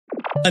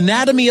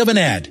Anatomy of an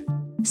ad.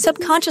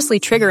 Subconsciously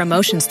trigger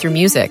emotions through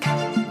music.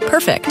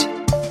 Perfect.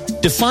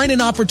 Define an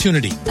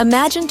opportunity.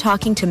 Imagine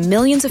talking to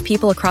millions of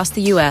people across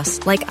the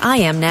U.S. like I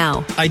am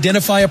now.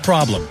 Identify a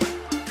problem.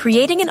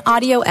 Creating an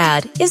audio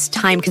ad is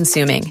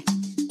time-consuming.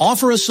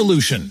 Offer a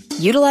solution.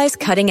 Utilize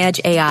cutting-edge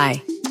AI.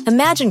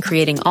 Imagine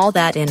creating all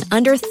that in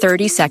under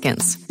 30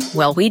 seconds.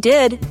 Well, we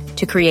did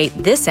to create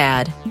this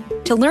ad.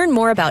 To learn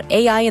more about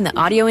AI in the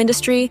audio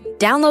industry,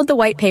 download the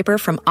white paper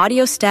from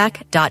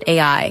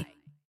audiostack.ai.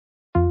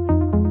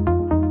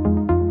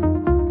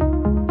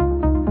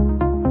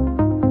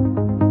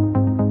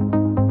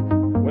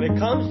 When it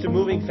comes to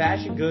moving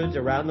fashion goods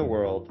around the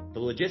world,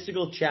 the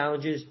logistical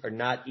challenges are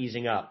not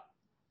easing up.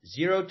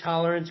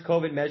 Zero-tolerance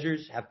COVID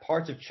measures have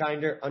parts of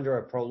China under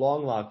a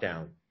prolonged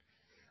lockdown.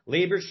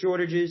 Labor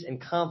shortages and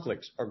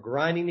conflicts are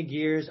grinding the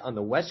gears on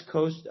the west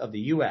coast of the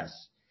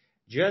U.S.,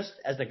 just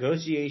as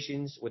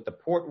negotiations with the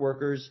Port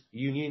Workers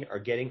Union are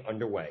getting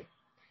underway.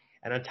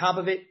 And on top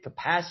of it,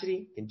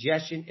 capacity,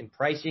 congestion, and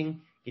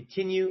pricing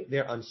continue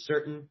their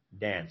uncertain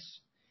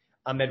dance.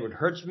 I'm Edward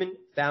Hertzman,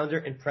 founder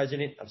and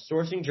president of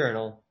Sourcing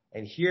Journal,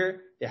 and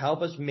here to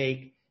help us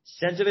make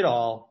sense of it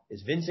all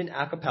is Vincent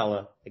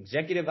Acapella,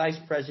 Executive Vice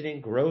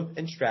President, Growth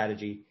and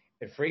Strategy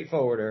at freight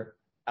forwarder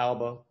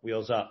Alba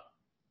Wheels Up.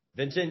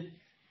 Vincent,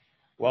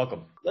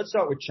 welcome. Let's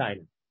start with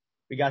China.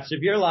 We got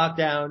severe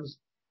lockdowns,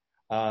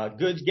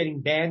 goods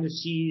getting banned to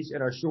seas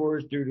at our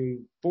shores due to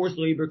forced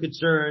labor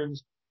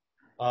concerns.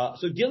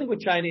 So dealing with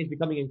China is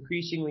becoming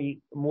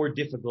increasingly more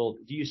difficult.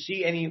 Do you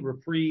see any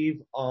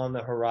reprieve on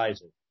the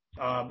horizon?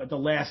 At the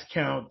last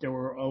count, there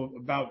were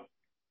about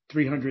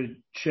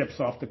 300 ships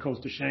off the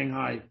coast of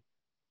Shanghai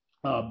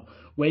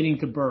waiting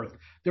to berth.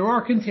 There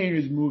are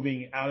containers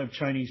moving out of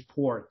Chinese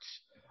ports.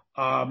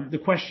 The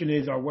question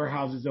is, are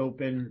warehouses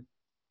open?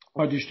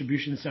 Are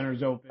distribution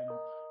centers open?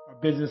 Are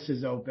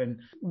businesses open?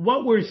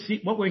 What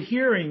we're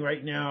hearing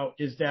right now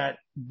is that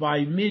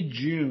by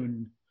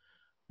mid-June,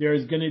 there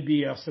is going to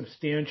be a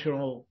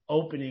substantial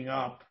opening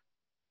up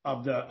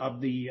of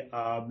the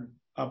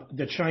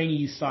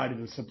Chinese side of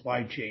the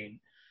supply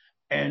chain.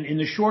 And in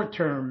the short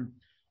term,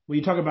 when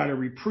you talk about a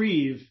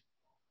reprieve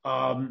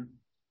on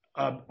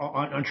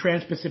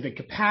trans-Pacific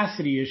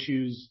capacity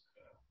issues,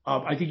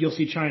 I think you'll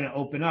see China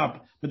open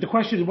up. But the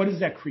question is, what does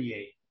that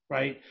create,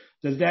 right?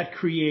 Does that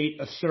create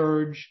a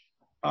surge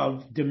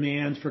of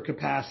demand for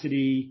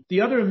capacity?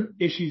 The other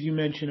issues you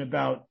mentioned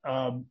about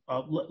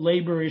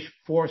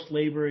forced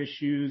labor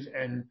issues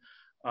and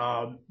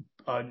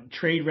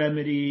trade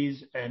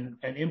remedies and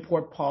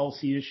import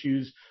policy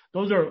issues,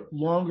 those are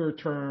longer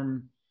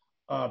term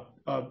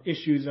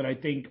issues that I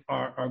think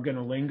are going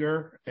to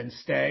linger and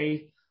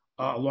stay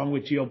along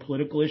with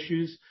geopolitical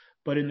issues.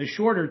 But in the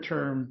shorter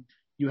term,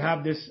 you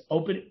have this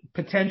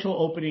potential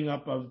opening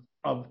up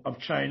of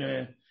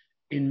China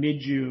in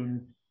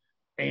mid-June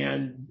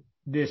and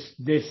this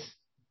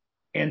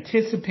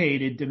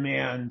anticipated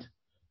demand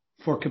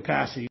for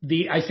capacity.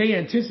 I say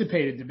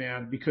anticipated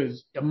demand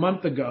because a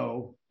month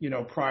ago,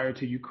 prior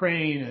to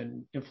Ukraine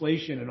and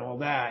inflation and all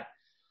that,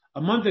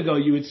 a month ago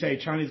you would say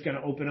China's going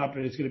to open up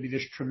and it's going to be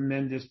this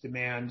tremendous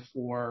demand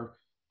for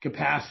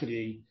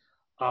capacity.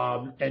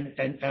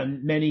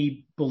 And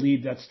many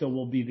believe that still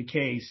will be the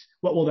case.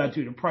 What will that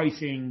do to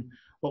pricing?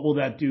 What will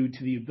that do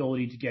to the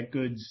ability to get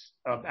goods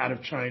out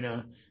of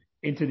China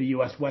into the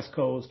U.S. West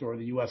Coast or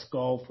the U.S.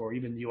 Gulf or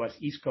even the U.S.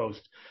 East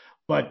Coast?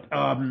 But,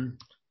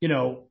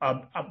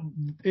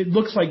 it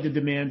looks like the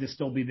demand is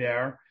still be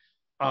there.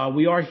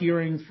 We are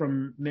hearing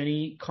from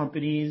many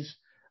companies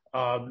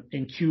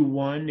in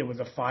Q1, there was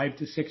a 5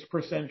 to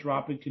 6%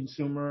 drop in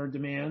consumer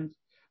demand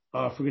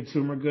for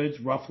consumer goods,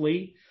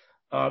 roughly.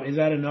 Is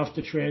that enough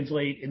to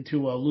translate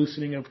into a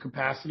loosening of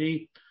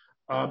capacity?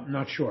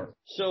 Not sure.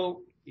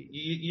 So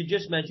you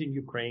just mentioned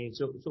Ukraine.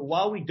 So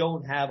while we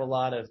don't have a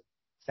lot of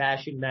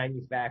fashion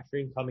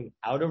manufacturing coming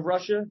out of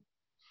Russia,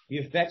 the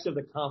effects of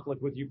the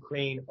conflict with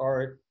Ukraine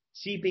are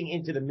seeping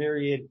into the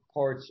myriad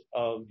parts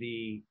of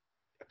the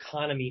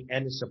economy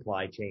and the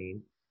supply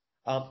chain.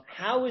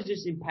 How has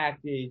this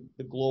impacted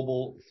the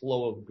global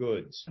flow of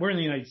goods? We're in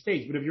the United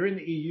States, but if you're in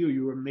the EU,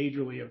 you were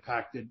majorly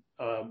impacted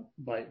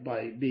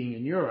by being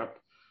in Europe.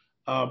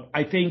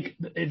 I think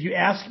if you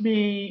ask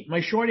me,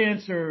 my short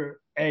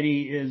answer,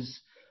 Eddie,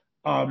 is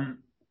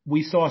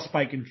we saw a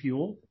spike in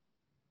fuel,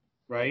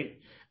 right?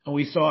 And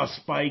we saw a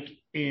spike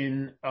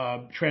in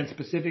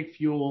trans-Pacific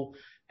fuel,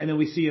 and then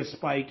we see a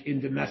spike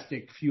in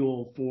domestic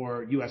fuel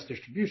for U.S.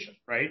 distribution,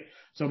 right?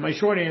 So my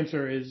short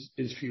answer is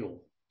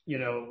fuel. We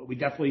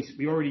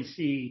already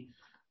see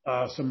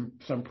some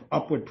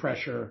upward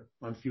pressure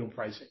on fuel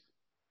pricing.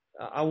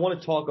 I want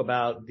to talk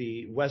about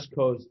the West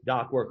Coast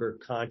dock worker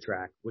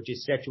contract, which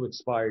is set to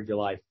expire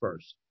July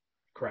 1st.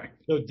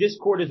 Correct. So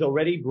discord is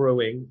already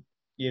brewing.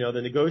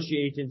 The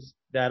negotiations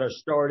that are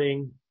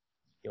starting,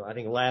 I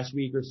think last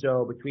week or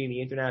so between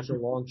the International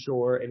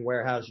Longshore and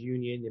Warehouse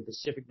Union and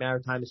Pacific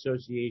Maritime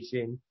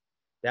Association,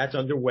 that's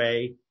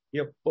underway.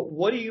 But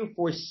what are you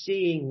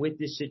foreseeing with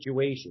this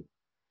situation?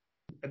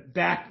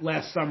 back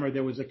last summer,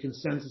 there was a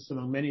consensus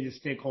among many of the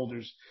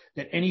stakeholders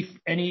that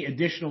any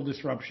additional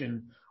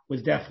disruption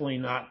was definitely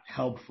not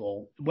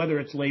helpful, whether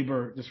it's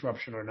labor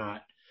disruption or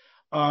not.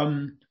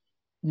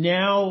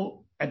 Now,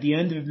 at the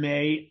end of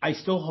May, I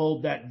still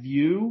hold that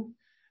view.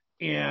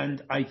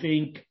 And I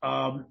think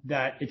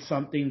that it's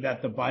something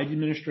that the Biden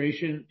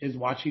administration is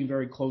watching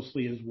very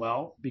closely as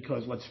well,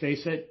 because let's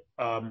face it,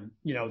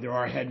 there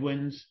are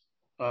headwinds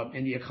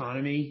in the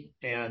economy,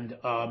 and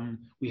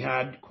we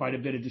had quite a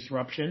bit of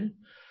disruption.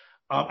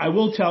 I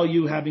will tell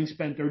you, having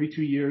spent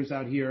 32 years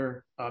out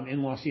here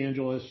in Los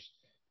Angeles,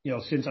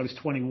 since I was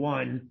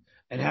 21,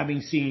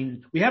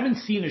 and we haven't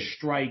seen a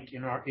strike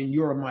in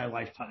your or my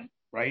lifetime,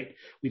 right?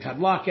 We've had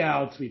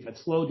lockouts, we've had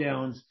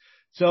slowdowns.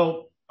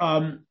 So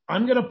I'm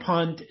going to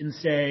punt and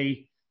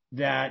say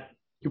that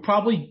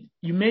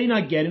you may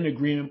not get an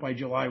agreement by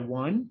July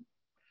 1,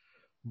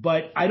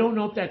 but I don't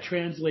know if that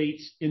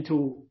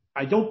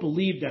I don't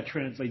believe that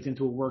translates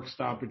into a work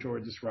stoppage or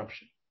a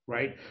disruption,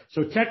 right?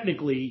 So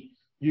technically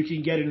you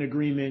can get an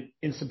agreement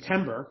in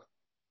September,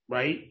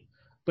 right?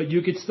 But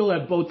you could still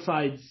have both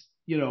sides,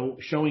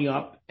 showing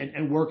up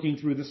and working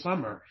through the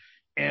summer.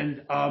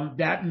 And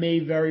that may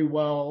very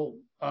well,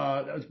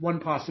 that's one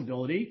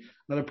possibility.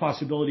 Another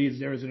possibility is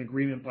there is an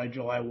agreement by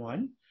July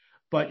 1.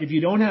 But if you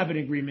don't have an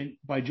agreement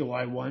by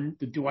July 1,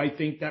 do I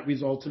think that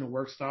results in a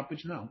work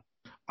stoppage? No.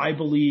 I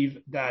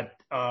believe that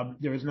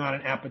there is not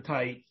an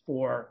appetite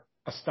for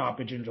a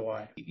stoppage in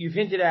July. You've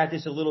hinted at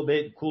this a little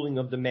bit, cooling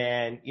of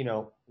demand.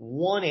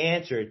 One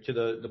answer to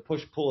the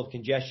push-pull of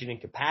congestion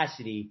and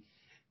capacity,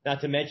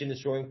 not to mention the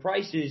soaring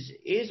prices,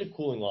 is a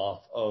cooling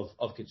off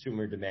of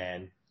consumer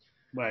demand.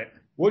 Right.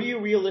 What are you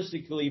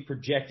realistically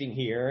projecting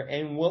here,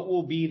 and what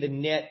will be the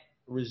net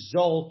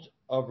result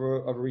of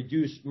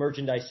reduced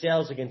merchandise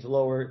sales against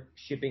lower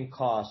shipping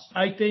costs?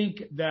 I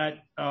think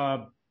that,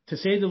 to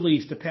say the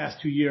least, the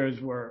past 2 years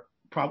were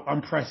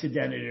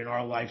unprecedented in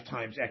our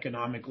lifetimes,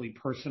 economically,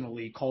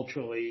 personally,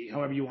 culturally,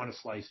 however you want to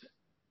slice it.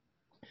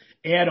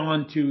 Add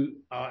on to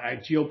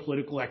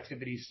geopolitical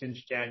activities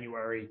since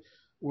January,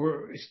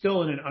 we're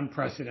still in an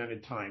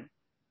unprecedented time.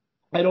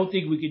 I don't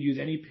think we could use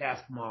any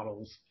past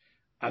models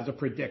as a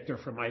predictor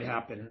for might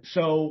happen.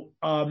 So,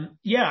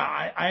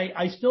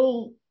 I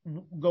still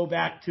go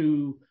back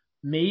to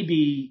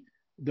maybe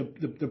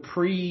the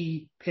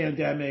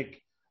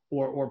pre-pandemic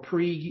or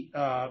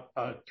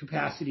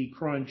pre-capacity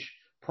crunch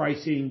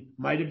pricing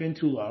might have been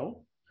too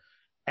low.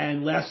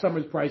 And last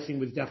summer's pricing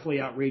was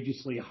definitely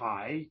outrageously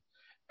high.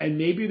 And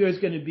maybe there's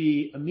going to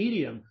be a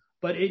medium,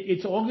 but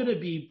it's all going to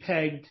be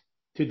pegged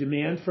to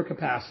demand for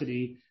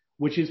capacity,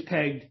 which is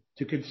pegged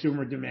to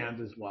consumer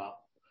demand as well.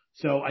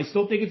 So I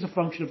still think it's a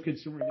function of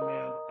consumer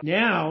demand.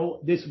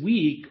 Now, this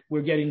week,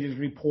 we're getting these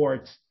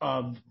reports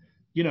of,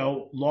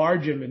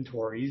 large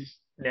inventories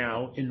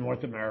now in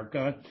North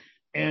America.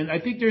 And I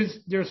think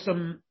there's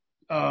some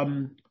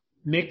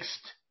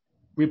mixed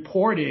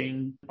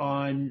reporting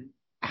on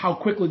how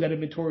quickly that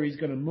inventory is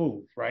going to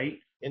move, right?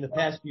 In the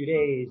past few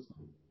days,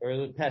 or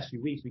the past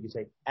few weeks, we could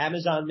say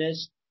Amazon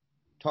missed,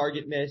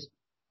 Target missed,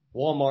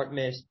 Walmart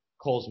missed,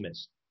 Kohl's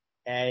missed.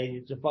 And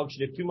it's a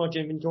function of too much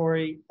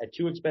inventory at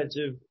too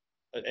expensive,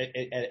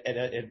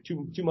 at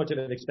too much of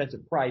an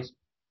expensive price,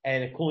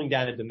 and a cooling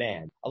down of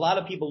demand. A lot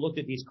of people looked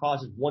at these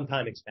costs as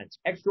one-time expense,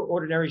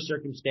 extraordinary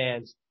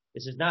circumstance.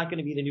 This is not going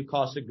to be the new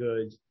cost of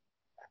goods,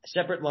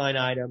 separate line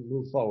item,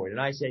 move forward. And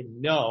I say,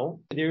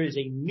 no, there is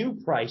a new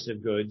price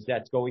of goods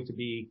that's going to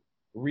be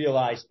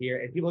realized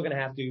here, and people are going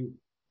to have to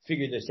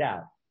figure this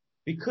out.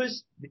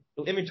 Because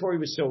the inventory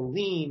was so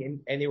lean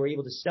and they were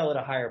able to sell at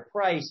a higher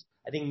price,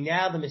 I think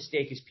now the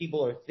mistake is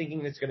people are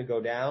thinking it's going to go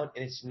down,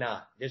 and it's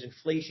not. There's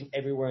inflation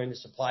everywhere in the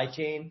supply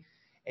chain.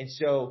 And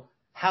so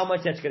how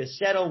much that's going to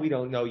settle, we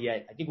don't know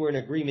yet. I think we're in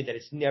agreement that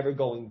it's never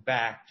going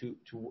back to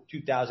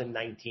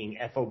 2019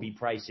 FOB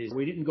prices.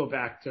 We didn't go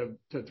back to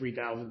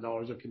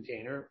 $3,000 a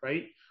container,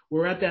 right?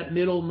 We're at that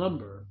middle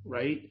number,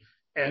 right?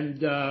 And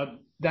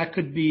that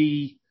could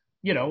be,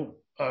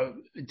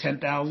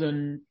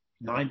 10,000,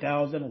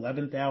 9,000,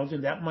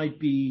 11,000. That might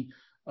be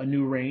a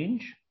new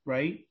range,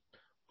 right?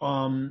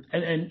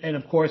 And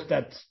of course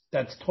that's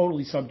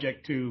totally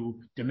subject to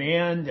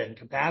demand and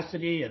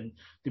capacity and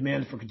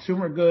demand for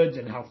consumer goods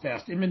and how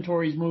fast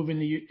inventories move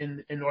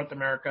in North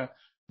America.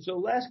 So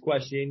last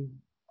question,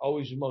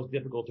 always the most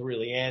difficult to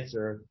really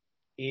answer,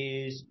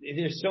 is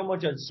there's so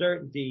much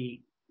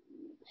uncertainty.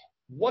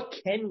 What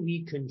can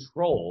we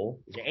control?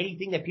 Is there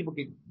anything that people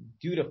could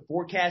do to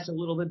forecast a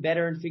little bit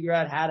better and figure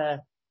out how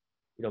to,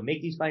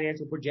 make these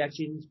financial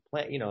projections,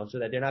 so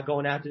that they're not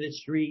going out to the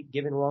street,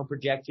 giving wrong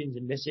projections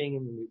and missing,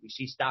 and we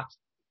see stocks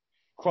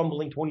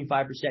crumbling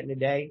 25% in a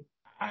day?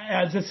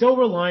 As a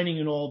silver lining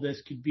in all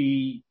this could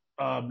be,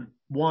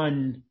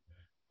 one,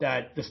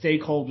 that the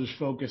stakeholders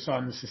focus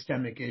on the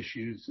systemic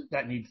issues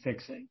that need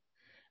fixing.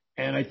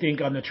 And I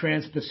think on the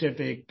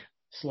Trans-Pacific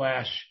 /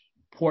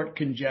 port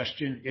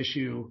congestion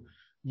issue,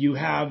 you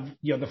have,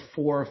 the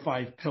 4 or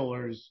 5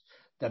 pillars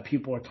that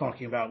people are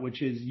talking about,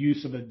 which is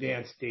use of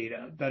advanced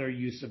data, better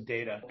use of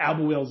data.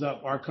 Alba Wheels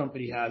Up, our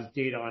company has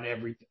data on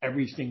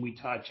everything we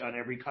touch, on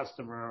every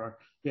customer.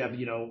 We have,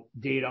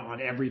 data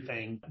on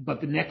everything.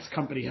 But the next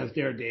company has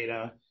their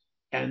data.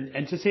 And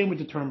it's the same with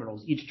the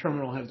terminals. Each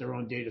terminal has their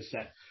own data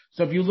set.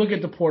 So if you look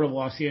at the Port of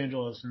Los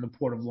Angeles and the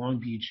Port of Long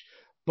Beach,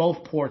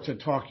 both ports are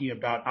talking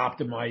about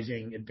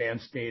optimizing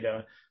advanced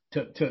data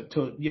to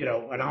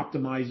an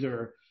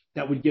optimizer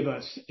that would give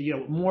us,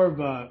 more of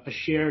a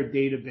shared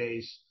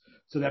database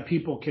so that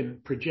people can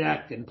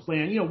project and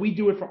plan. We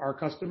do it for our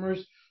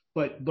customers,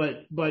 but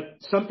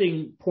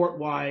something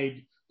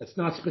port-wide that's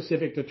not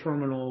specific to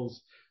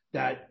terminals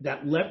that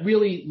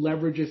really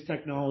leverages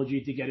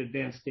technology to get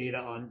advanced data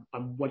on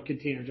what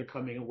containers are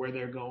coming and where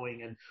they're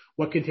going and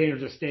what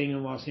containers are staying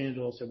in Los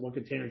Angeles and what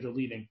containers are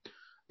leaving.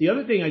 The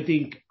other thing I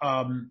think,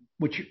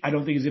 which I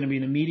don't think is going to be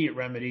an immediate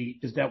remedy,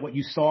 is that what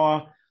you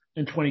saw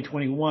in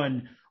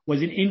 2021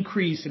 was an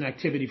increase in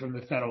activity from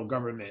the federal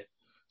government.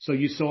 So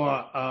you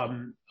saw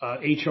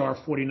HR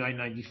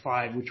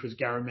 4995, which was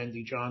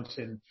Garamendi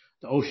Johnson,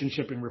 the Ocean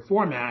Shipping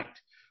Reform Act,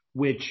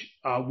 which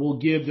will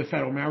give the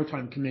Federal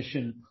Maritime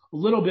Commission a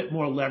little bit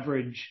more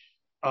leverage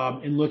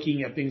in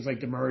looking at things like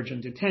demurrage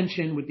and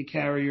detention with the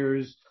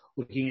carriers,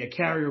 looking at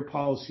carrier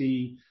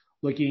policy,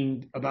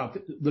 looking at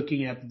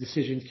the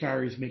decisions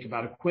carriers make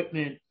about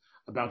equipment,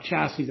 about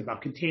chassis,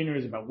 about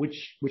containers, about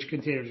which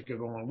containers are going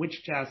to go on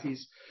which chassis.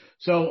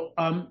 So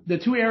the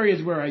two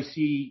areas where I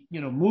see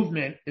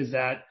movement is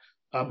that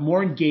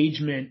more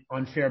engagement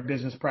on fair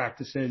business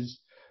practices,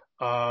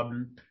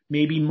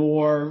 maybe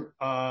more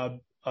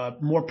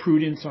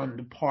prudence on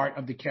the part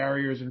of the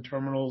carriers and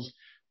terminals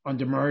on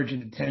demurrage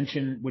and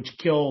detention, which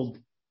killed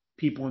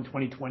people in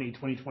 2020,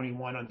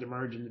 2021 on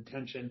demurrage and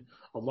detention.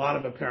 A lot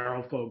of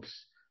apparel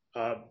folks,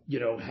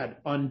 had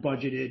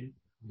unbudgeted,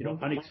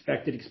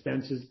 unexpected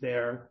expenses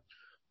there.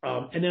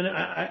 And then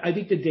I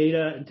think the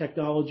data and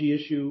technology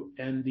issue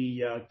and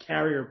the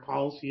carrier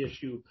policy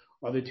issue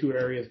are the two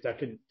areas that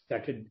could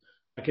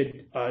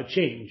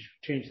change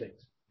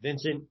things.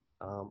 Vincent,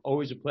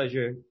 always a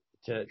pleasure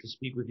to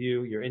speak with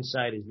you. Your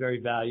insight is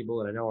very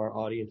valuable, and I know our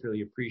audience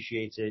really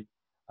appreciates it.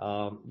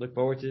 Look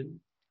forward to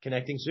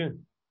connecting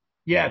soon.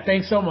 Yeah,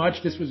 thanks so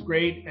much. This was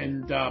great,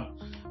 and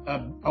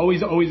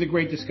always a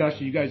great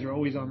discussion. You guys are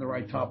always on the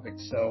right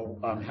topics, so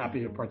I'm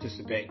happy to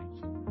participate.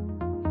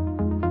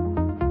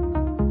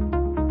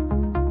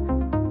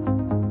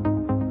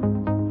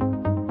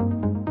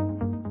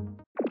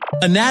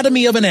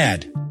 Anatomy of an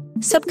ad.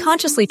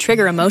 Subconsciously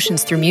trigger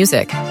emotions through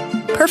music.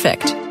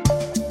 Perfect.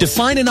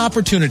 Define an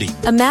opportunity.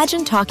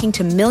 Imagine talking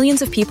to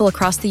millions of people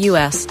across the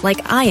U.S.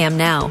 like I am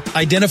now.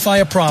 Identify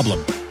a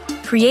problem.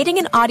 Creating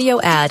an audio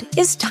ad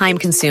is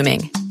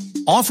time-consuming.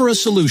 Offer a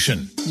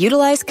solution.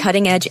 Utilize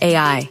cutting-edge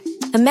AI.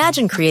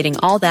 Imagine creating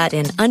all that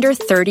in under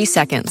 30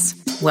 seconds.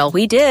 Well,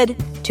 we did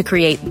to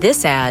create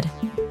this ad.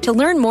 To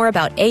learn more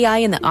about AI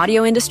in the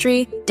audio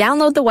industry,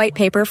 download the white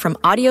paper from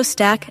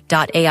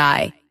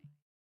audiostack.ai.